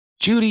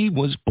Judy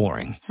was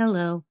boring.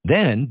 Hello.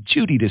 Then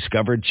Judy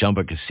discovered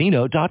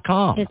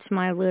ChumbaCasino.com. It's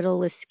my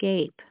little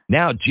escape.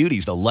 Now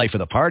Judy's the life of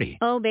the party.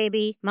 Oh,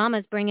 baby,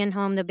 mama's bringing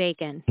home the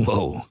bacon.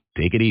 Whoa,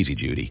 take it easy,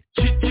 Judy.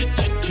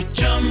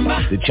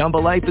 The Chumba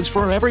life is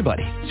for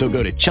everybody. So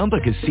go to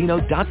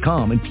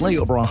ChumbaCasino.com and play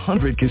over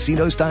 100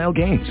 casino-style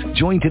games.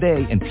 Join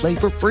today and play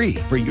for free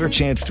for your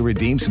chance to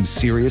redeem some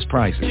serious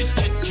prizes.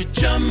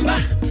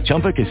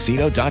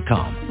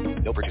 ChumbaCasino.com.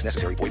 No purchase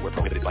necessary. Void where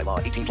prohibited by law.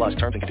 18 plus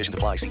terms and conditions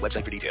apply. See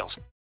website for details.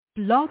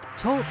 Blog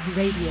Talk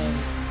Radio.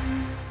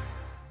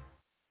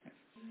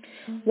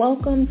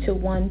 Welcome to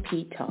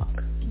 1P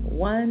Talk,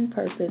 One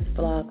Purpose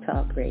Blog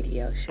Talk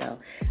Radio Show.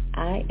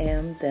 I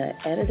am the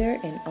editor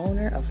and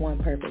owner of One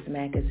Purpose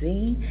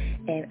Magazine,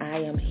 and I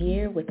am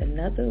here with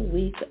another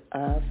week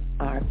of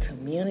our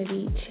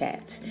community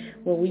chats,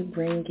 where we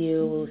bring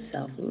you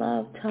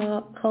self-love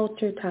talk,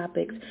 culture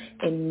topics,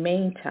 and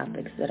main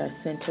topics that are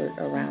centered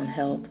around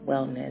health,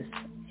 wellness,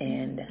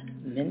 and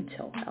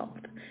mental health.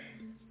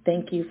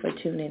 Thank you for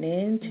tuning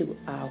in to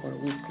our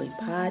weekly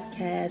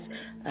podcast.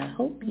 I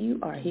hope you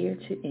are here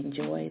to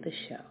enjoy the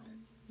show.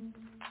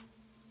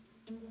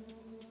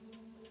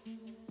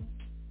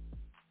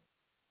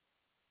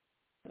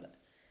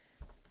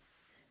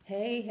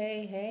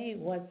 Hey,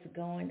 what's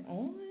going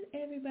on,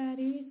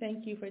 everybody?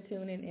 Thank you for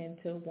tuning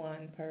into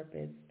One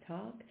Purpose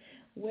Talk,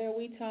 where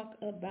we talk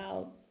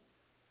about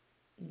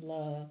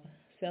love,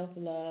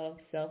 self-love,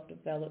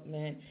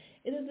 self-development.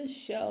 It is a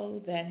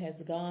show that has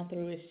gone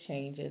through its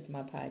changes.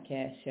 My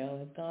podcast show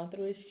has gone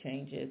through its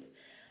changes.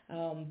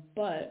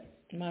 But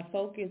my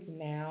focus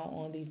now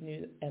on these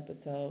new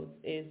episodes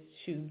is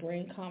to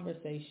bring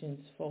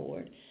conversations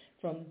forward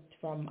from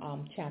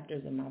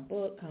chapters in my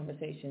book,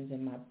 conversations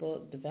in my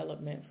book,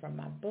 development from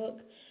my book,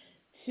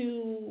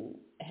 to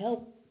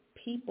help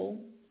people,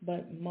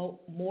 but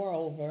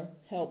moreover,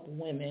 help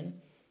women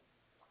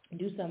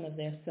do some of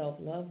their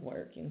self-love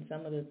work and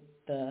some of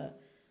the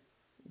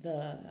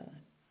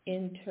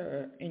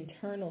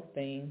internal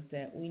things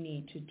that we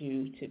need to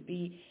do to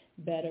be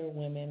better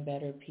women,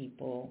 better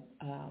people.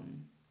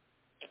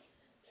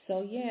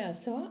 So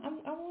I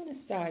want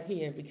to start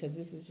here because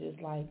this is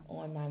just like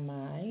on my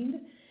mind,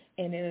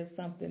 and it is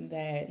something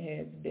that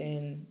has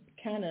been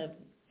kind of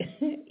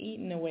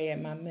eating away at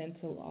my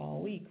mental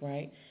all week,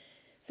 right?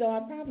 So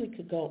I probably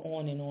could go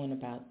on and on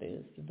about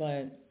this,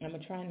 but I'm going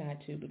to try not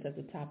to, because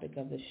the topic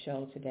of the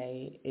show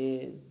today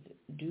is,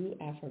 do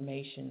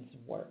affirmations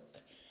work?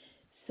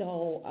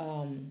 So,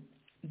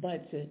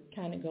 but to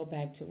kind of go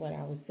back to what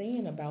I was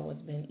saying about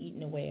what's been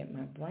eating away at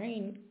my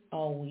brain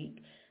all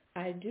week,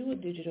 I do a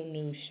digital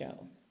news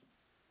show,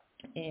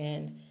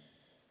 and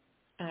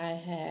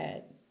I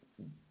had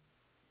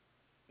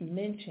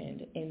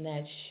mentioned in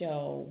that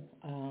show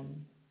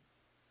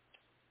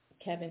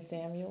Kevin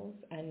Samuels.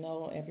 I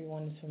know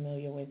everyone is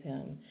familiar with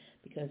him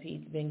because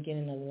he's been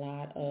getting a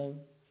lot of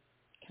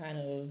kind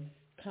of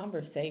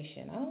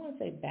conversation. I don't want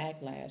to say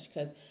backlash,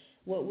 because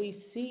what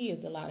we see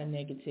is a lot of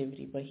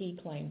negativity, but he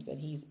claims that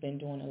he's been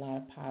doing a lot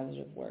of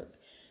positive work.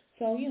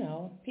 So,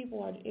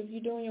 people are, if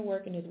you're doing your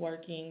work and it's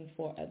working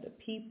for other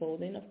people,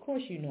 then of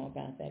course you know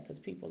about that,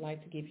 because people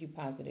like to give you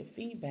positive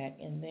feedback,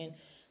 and then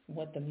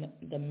what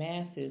the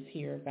masses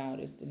hear about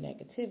is the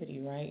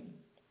negativity, right?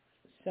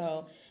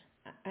 So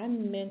I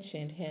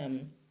mentioned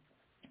him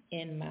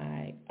in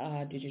my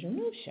digital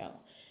news show,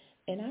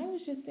 and I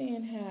was just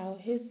saying how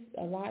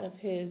a lot of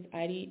his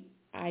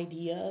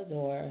ideas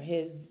or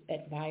his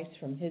advice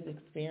from his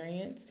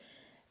experience,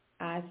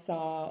 I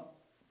saw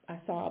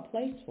a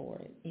place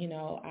for it.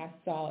 I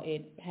saw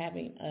it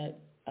having a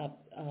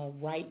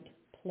right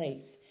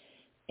place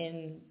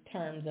in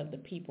terms of the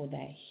people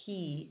that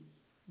he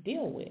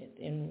deal with,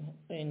 in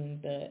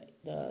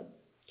the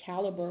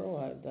caliber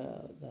or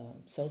the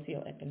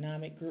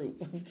socioeconomic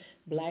group of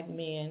black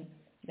men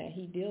that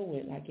he deal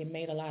with. Like, it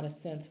made a lot of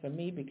sense for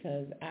me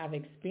because I've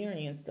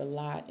experienced a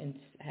lot and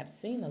have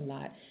seen a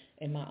lot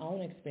in my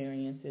own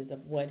experiences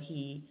of what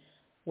he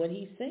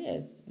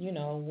says,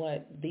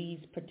 what these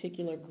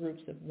particular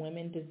groups of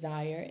women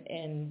desire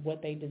and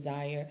what they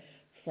desire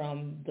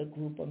from the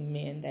group of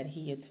men that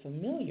he is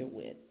familiar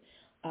with.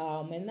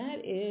 And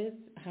that is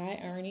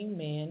high-earning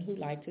men who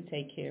like to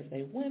take care of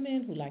their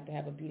women, who like to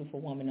have a beautiful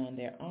woman on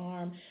their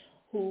arm,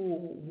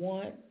 who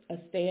want a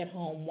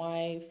stay-at-home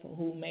wife,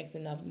 who makes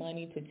enough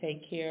money to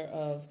take care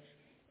of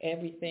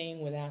everything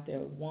without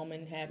their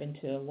wife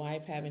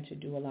having to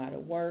do a lot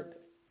of work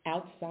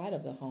outside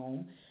of the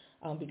home,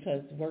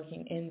 because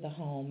working in the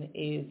home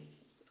is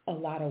a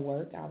lot of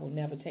work. I will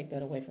never take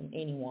that away from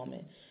any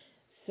woman.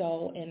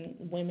 So, and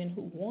women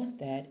who want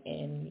that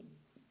and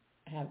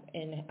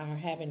are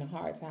having a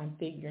hard time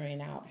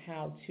figuring out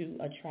how to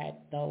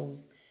attract those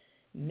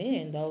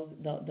men,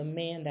 the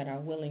men that are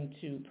willing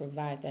to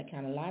provide that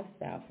kind of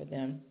lifestyle for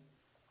them.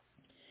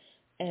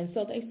 And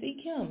so they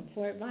seek him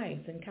for advice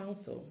and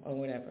counsel or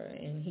whatever,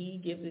 and he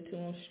gives it to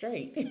them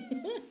straight. I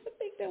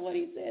think that what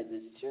he says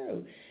is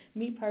true.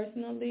 Me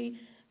personally,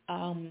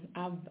 I'm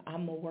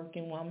a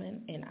working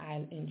woman, and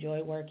I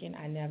enjoy working.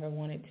 I never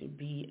wanted to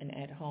be an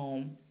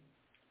at-home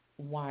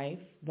wife,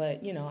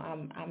 but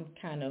I'm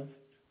kind of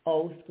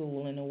old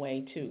school in a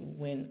way too,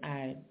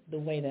 the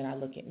way that I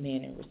look at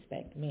men and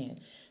respect men,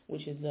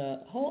 which is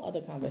a whole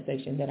other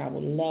conversation that I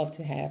would love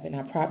to have, and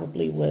I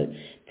probably would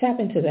tap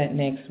into that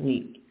next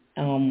week.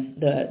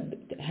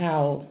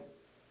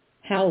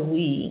 How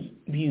we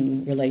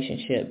view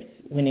relationships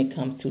when it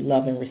comes to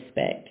love and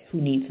respect.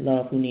 Who needs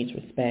love? Who needs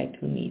respect?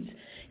 Who needs,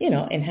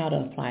 and how to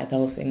apply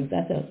those things.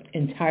 That's an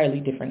entirely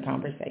different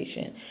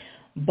conversation.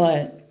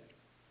 But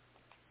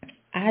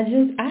I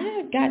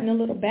have gotten a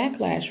little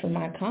backlash from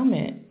my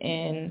comment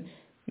and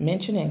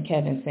mentioning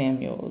Kevin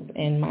Samuels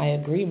and my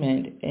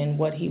agreement in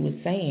what he was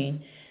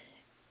saying.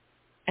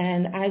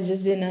 And I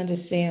just didn't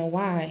understand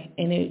why.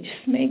 And it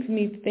just makes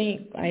me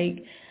think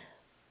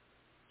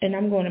and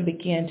I'm going to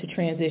begin to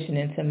transition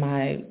into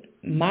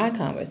my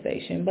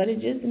conversation, but it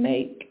just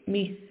makes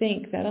me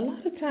think that a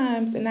lot of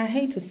times, and I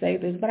hate to say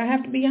this, but I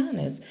have to be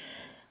honest,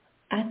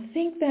 I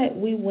think that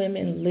we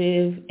women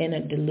live in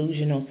a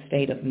delusional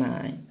state of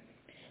mind.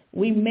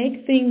 We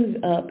make things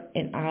up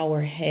in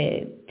our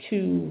head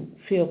to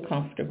feel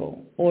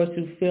comfortable or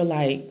to feel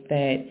like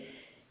that,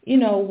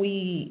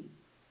 we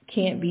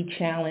can't be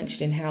challenged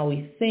in how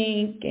we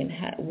think and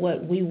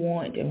what we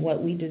want and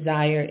what we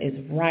desire is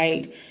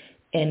right.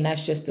 And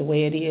that's just the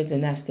way it is,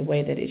 and that's the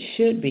way that it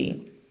should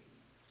be.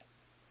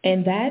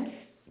 And that's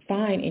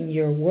fine in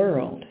your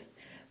world.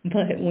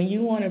 But when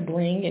you want to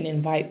bring and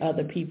invite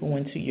other people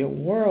into your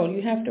world,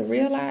 you have to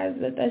realize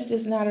that that's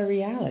just not a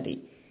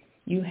reality.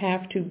 You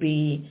have to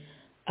be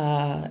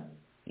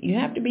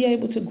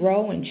able to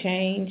grow and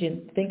change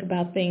and think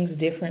about things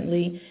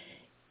differently.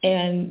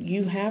 And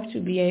you have to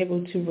be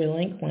able to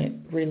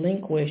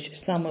relinquish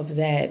some of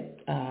that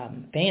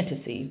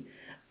fantasy.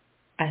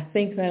 I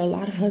think that a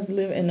lot of us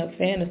live in a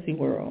fantasy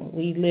world.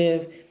 We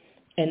live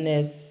in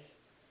this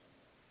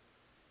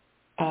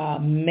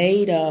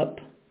made-up,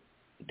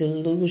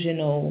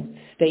 delusional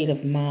state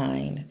of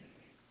mind.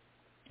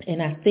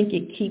 And I think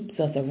it keeps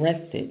us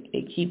arrested.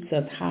 It keeps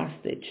us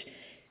hostage.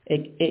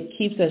 It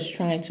keeps us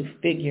trying to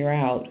figure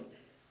out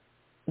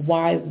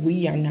why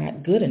we are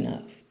not good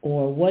enough,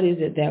 or what is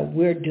it that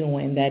we're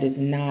doing that is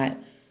not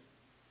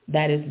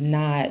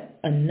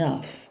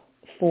enough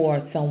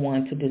for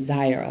someone to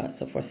desire us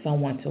or for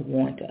someone to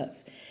want us.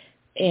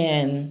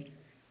 And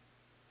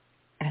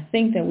I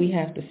think that we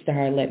have to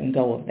start letting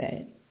go of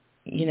that.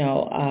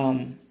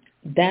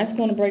 That's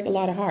going to break a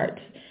lot of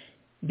hearts,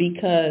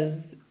 because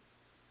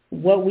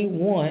what we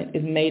want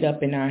is made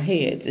up in our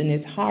heads, and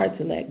it's hard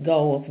to let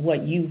go of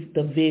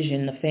the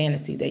vision, the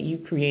fantasy that you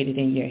created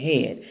in your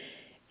head.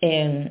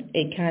 And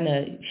it kind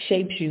of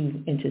shapes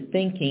you into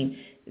thinking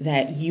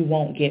that you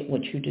won't get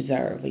what you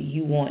deserve, or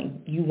you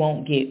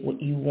won't get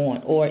what you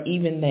want, or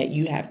even that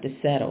you have to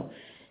settle.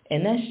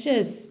 And that's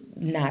just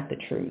not the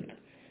truth.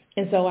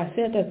 And so I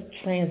said that's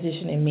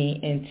transitioning me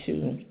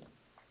into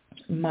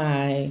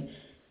my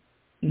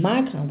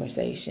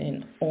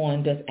conversation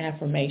on, does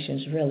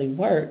affirmations really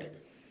work?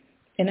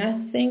 And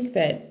I think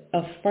that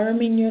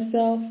affirming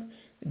yourself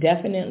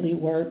definitely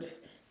works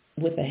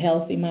with a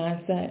healthy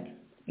mindset.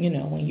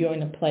 When you're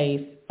in a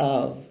place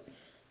of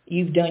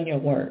you've done your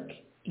work,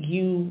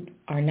 you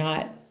are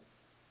not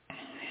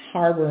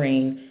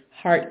harboring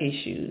heart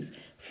issues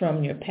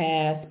from your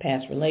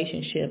past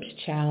relationships,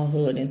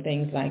 childhood, and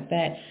things like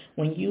that.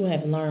 When you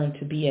have learned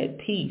to be at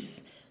peace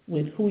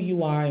with who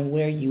you are and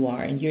where you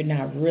are, and you're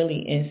not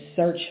really in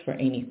search for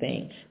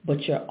anything,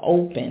 but you're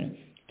open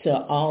to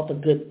all the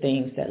good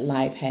things that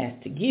life has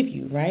to give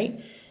you, right?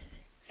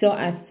 So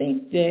I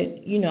think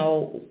that,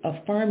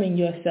 affirming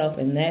yourself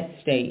in that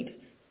state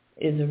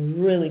is a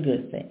really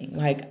good thing.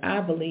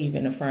 I believe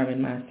in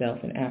affirming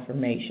myself in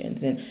affirmations,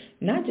 and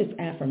not just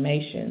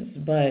affirmations,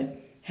 but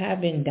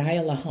having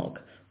dialogue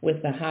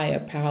with a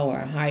higher power,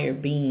 a higher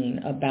being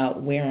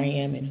about where I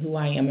am and who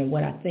I am and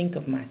what I think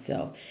of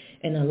myself,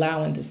 and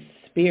allowing the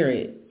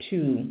spirit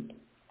to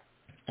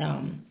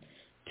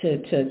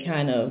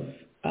kind of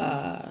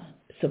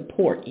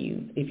support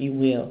you, if you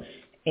will,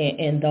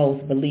 in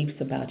those beliefs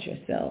about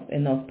yourself,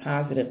 and those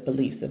positive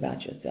beliefs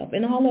about yourself.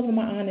 And all of them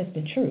are honest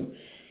and true.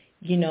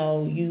 You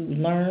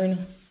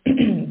learn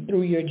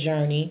through your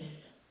journey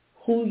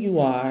who you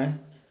are,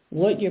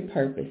 what your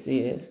purpose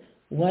is,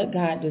 what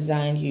God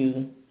designed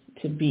you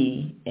to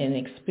be and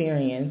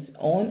experience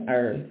on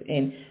earth,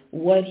 and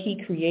what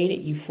he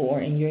created you for,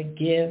 and your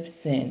gifts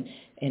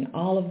and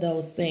all of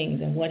those things,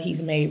 and what he's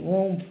made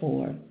room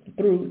for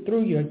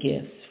through your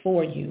gifts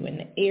for you, and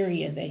the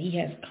area that he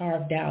has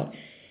carved out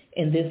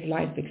in this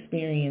life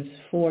experience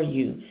for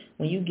you.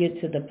 When you get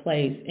to the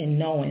place in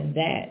knowing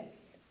that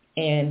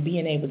and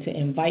being able to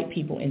invite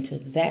people into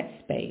that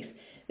space,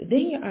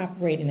 then you're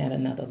operating at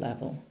another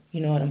level.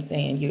 You know what I'm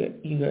saying? You're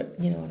you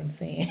know what I'm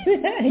saying?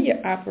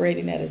 You're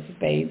operating at a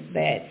space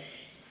that,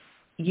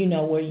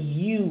 where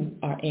you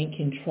are in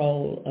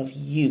control of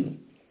you.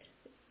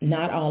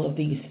 Not all of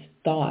these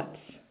thoughts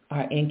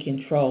are in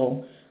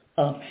control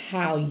of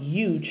how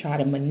you try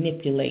to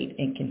manipulate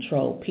and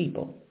control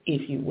people,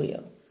 if you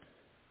will.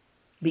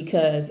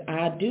 Because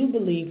I do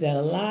believe that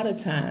a lot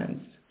of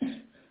times,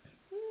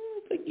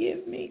 forgive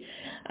forgive me.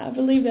 I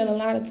believe that a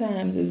lot of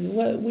times is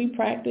what we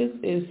practice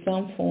is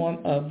some form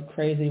of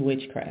crazy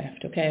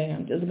witchcraft, okay?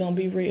 I'm just going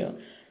to be real.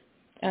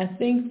 I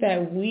think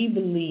that we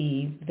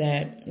believe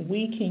that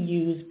we can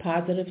use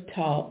positive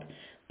talk,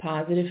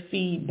 positive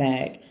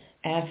feedback,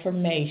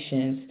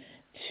 affirmations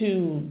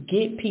to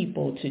get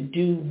people to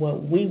do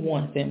what we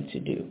want them to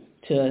do,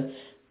 to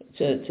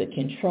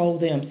control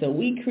them. So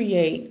we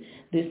create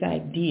this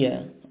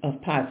idea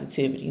of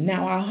positivity.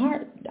 Now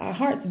our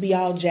hearts be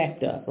all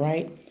jacked up,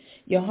 right?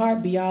 Your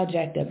heart be all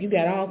jacked up. You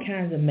got all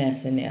kinds of mess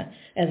in there.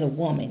 As a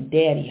woman,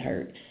 daddy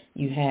hurt.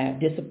 You have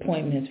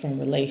disappointments from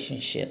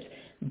relationships,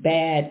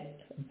 bad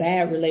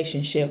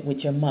relationship with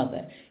your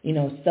mother,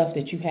 stuff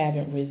that you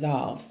haven't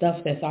resolved,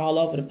 stuff that's all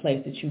over the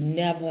place that you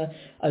never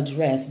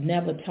addressed,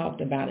 never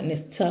talked about, and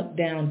it's tucked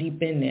down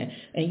deep in there,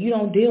 and you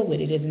don't deal with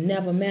it. It's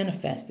never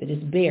manifested.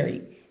 It's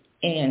buried.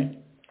 And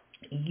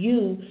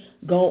you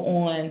go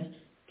on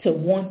to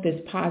want this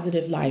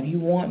positive life. You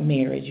want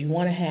marriage. You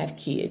want to have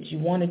kids. You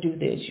want to do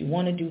this. You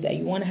want to do that.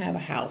 You want to have a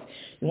house.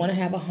 You want to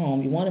have a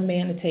home. You want a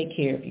man to take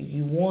care of you.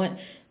 You want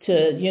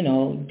to,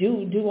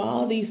 do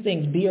all these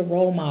things. Be a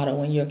role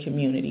model in your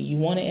community. You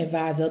want to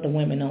advise other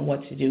women on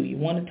what to do. You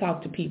want to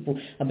talk to people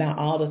about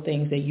all the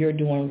things that you're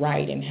doing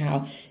right and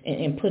how,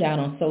 and put out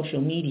on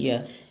social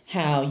media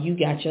how you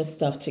got your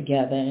stuff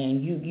together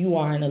and you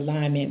are in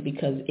alignment,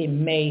 because it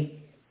may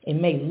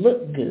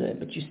look good,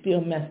 but you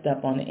still messed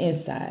up on the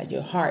inside.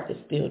 Your heart is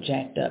still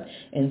jacked up.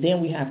 And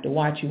then we have to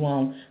watch you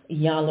on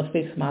Y'all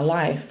Fix My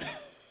Life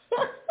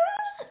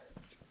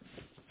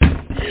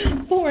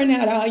pouring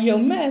out all your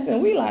mess.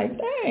 And we like,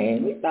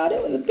 dang, we thought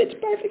it was a pitch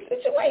perfect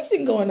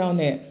situation going on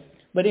there.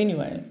 But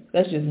anyway,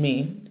 that's just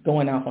me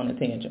going off on a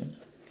tangent.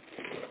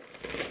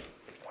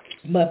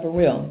 But for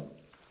real,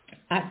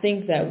 I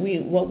think that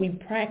what we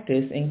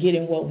practice and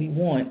getting what we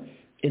want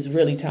is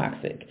really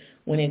toxic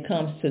when it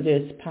comes to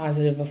this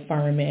positive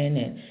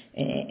affirming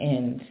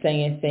and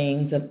saying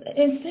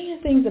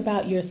things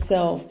about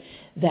yourself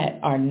that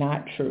are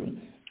not true.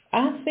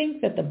 I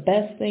think that the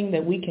best thing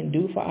that we can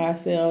do for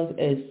ourselves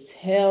is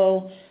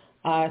tell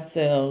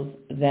ourselves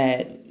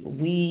that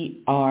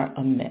we are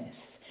a mess.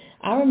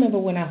 I remember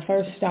when I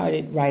first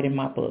started writing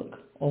my book,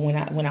 or when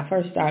I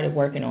first started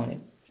working on it.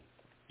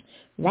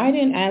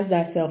 Writing As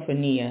Thyself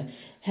Ania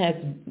has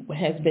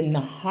been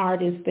the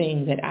hardest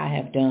thing that I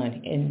have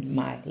done in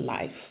my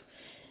life.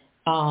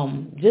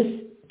 Just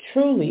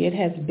truly, it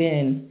has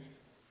been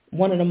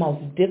one of the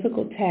most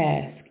difficult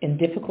tasks and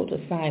difficult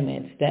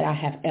assignments that I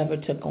have ever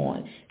took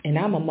on. And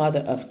I'm a mother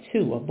of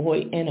two, a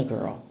boy and a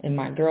girl. And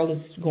my girl is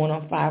going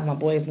on 5, my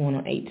boy is going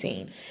on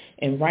 18.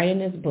 And writing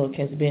this book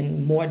has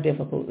been more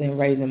difficult than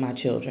raising my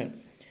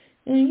children.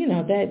 And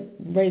that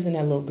raising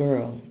that little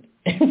girl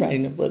and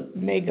writing the book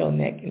may go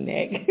neck and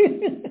neck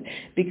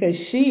because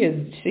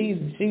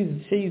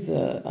she's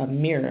a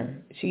mirror.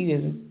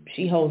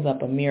 She holds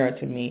up a mirror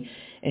to me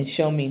and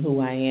show me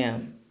who I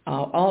am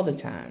all the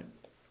time.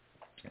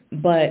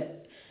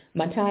 But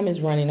my time is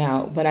running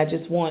out, but I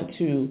just want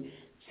to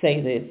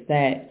say this,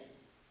 that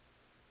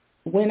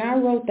when I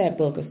wrote that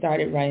book or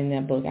started writing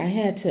that book, I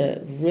had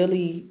to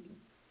really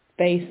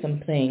face some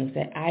things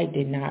that I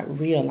did not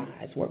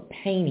realize were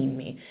paining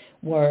me,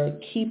 were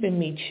keeping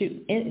me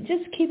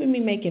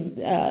making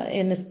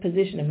in this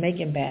position of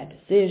making bad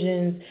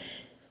decisions,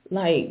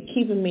 like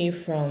keeping me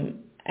from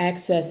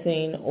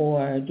accessing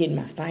or getting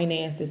my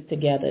finances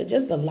together,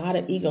 just a lot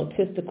of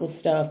egotistical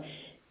stuff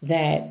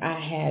that I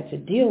had to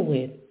deal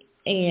with.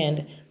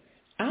 And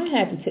I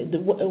had to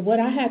what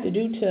I had to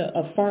do to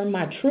affirm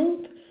my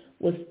truth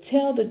was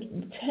tell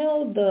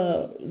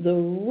the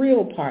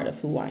real part of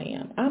who I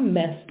am. I'm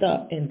messed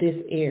up in this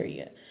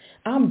area.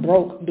 I'm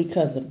broke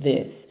because of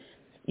this.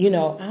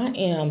 I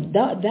am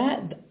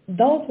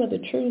those were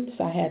the truths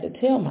I had to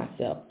tell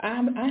myself.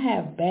 I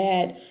have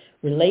bad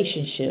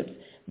relationships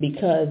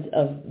because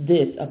of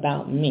this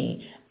about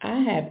me.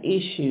 I have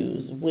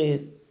issues with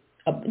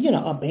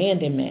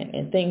abandonment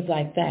and things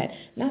like that.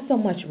 Not so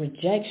much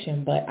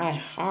rejection, but I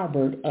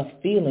harbored a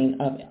feeling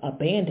of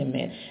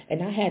abandonment.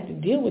 And I had to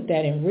deal with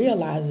that and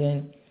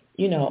realizing,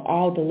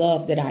 all the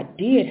love that I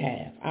did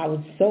have. I was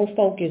so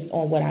focused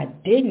on what I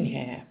didn't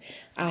have.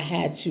 I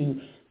had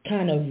to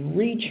kind of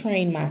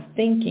retrain my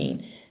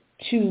thinking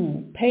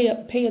to pay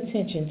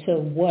attention to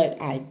what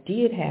I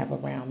did have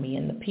around me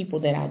and the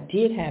people that I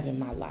did have in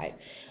my life.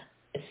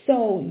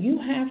 So you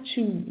have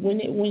to,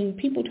 when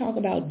people talk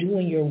about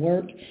doing your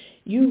work,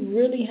 you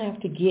really have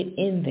to get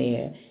in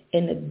there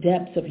in the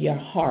depths of your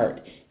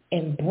heart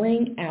and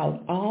bring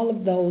out all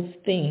of those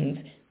things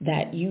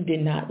that you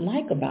did not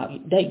like about you,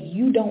 that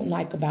you don't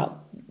like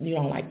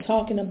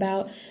talking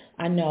about.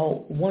 I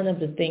know one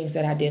of the things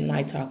that I didn't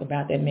like talking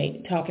about that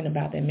made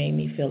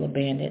me feel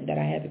abandoned, that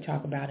I had to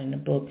talk about in the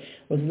book,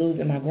 was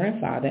losing my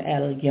grandfather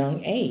at a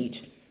young age.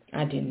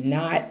 I did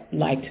not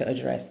like to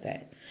address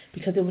that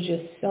because it was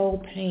just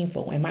so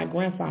painful. And my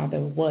grandfather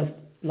was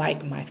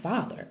like my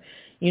father,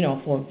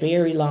 for a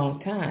very long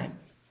time.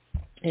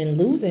 And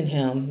losing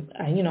him,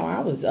 I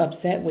was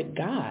upset with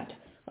God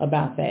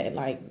about that.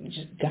 Like,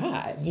 just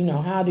God,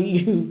 how do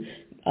you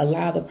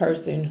allow the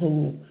person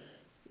who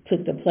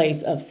took the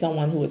place of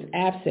someone who was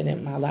absent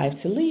in my life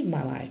to leave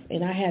my life.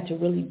 And I had to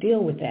really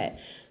deal with that.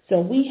 So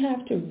we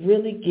have to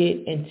really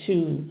get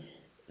into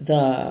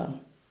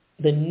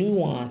the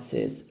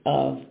nuances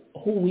of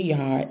who we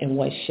are and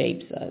what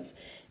shapes us.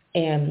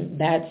 And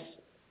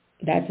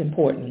that's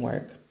important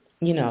work,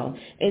 you know.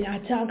 And I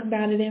talk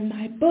about it in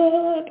my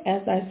book,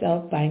 As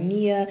Thyself by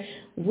Nia,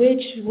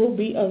 which will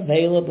be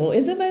available.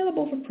 It's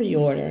available for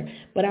pre-order,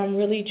 but I'm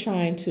really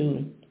trying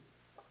to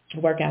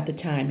work out the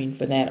timing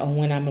for that on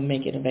when I'm going to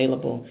make it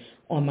available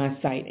on my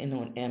site and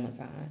on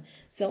Amazon.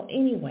 So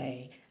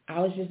anyway, I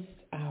was just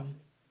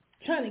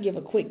trying to give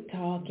a quick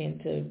talk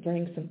and to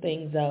bring some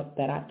things up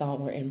that I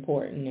thought were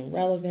important and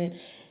relevant.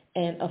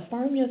 And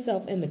affirm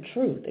yourself in the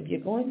truth. If you're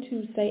going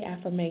to say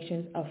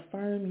affirmations,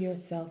 affirm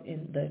yourself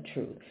in the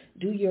truth.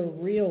 Do your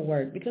real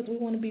work, because we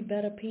want to be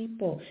better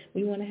people.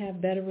 We want to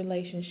have better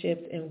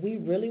relationships, and we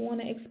really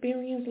want to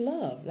experience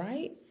love,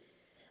 right?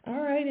 All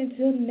right,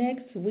 until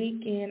next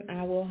weekend,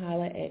 I will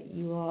holler at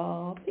you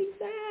all. Peace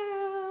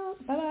out.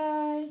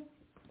 Bye-bye.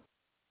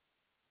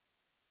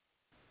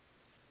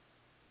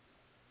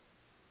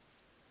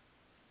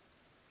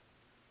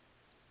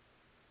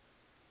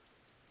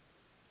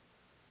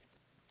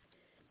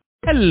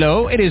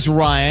 Hello, it is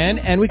Ryan,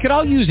 and we could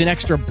all use an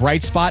extra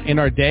bright spot in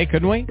our day,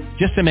 couldn't we?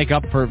 Just to make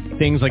up for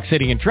things like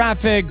sitting in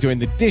traffic, doing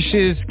the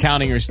dishes,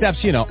 counting your steps,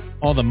 you know,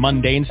 all the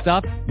mundane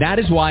stuff. That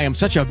is why I'm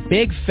such a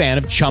big fan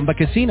of Chumba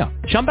Casino.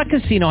 Chumba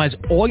Casino has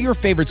all your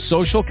favorite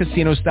social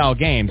casino-style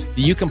games that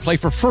you can play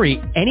for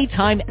free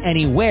anytime,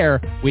 anywhere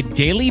with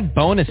daily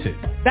bonuses.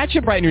 That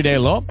should brighten your day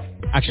a little.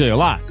 Actually, a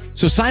lot.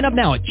 So sign up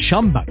now at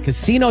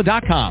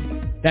ChumbaCasino.com.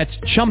 That's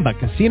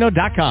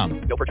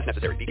ChumbaCasino.com. No purchase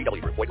necessary.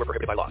 VGW Group. Void where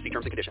prohibited by law. See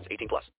terms and conditions. 18+.